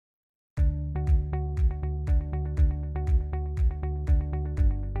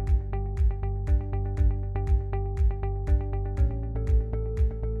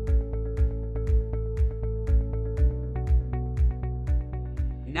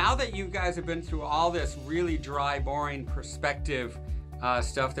now that you guys have been through all this really dry, boring perspective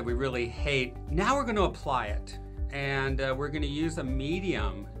stuff that we really hate, now we're going to apply it. And we're going to use a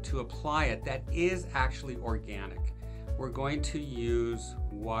medium to apply it that is actually organic. We're going to use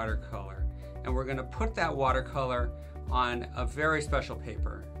watercolor. And we're going to put that watercolor on a very special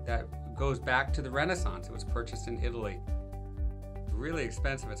paper that goes back to the Renaissance. It was purchased in Italy. Really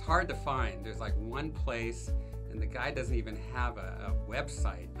expensive. It's hard to find. There's like one place, and the guy doesn't even have a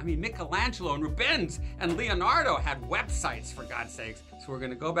website. I mean, Michelangelo and Rubens and Leonardo had websites, for God's sakes. So we're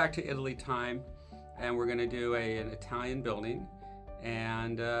going to go back to Italy time, and we're going to do an Italian building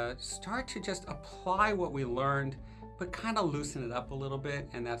and start to just apply what we learned, but kind of loosen it up a little bit.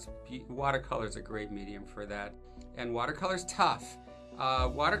 And watercolor is a great medium for that. And watercolor's tough.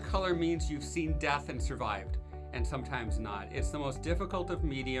 Watercolor means you've seen death and survived, and sometimes not. It's the most difficult of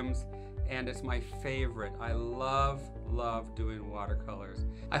mediums, and it's my favorite. I love doing watercolors.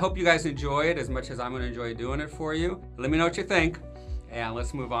 I hope you guys enjoy it as much as I'm going to enjoy doing it for you. Let me know what you think, and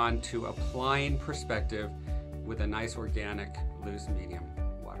let's move on to applying perspective with a nice organic loose medium.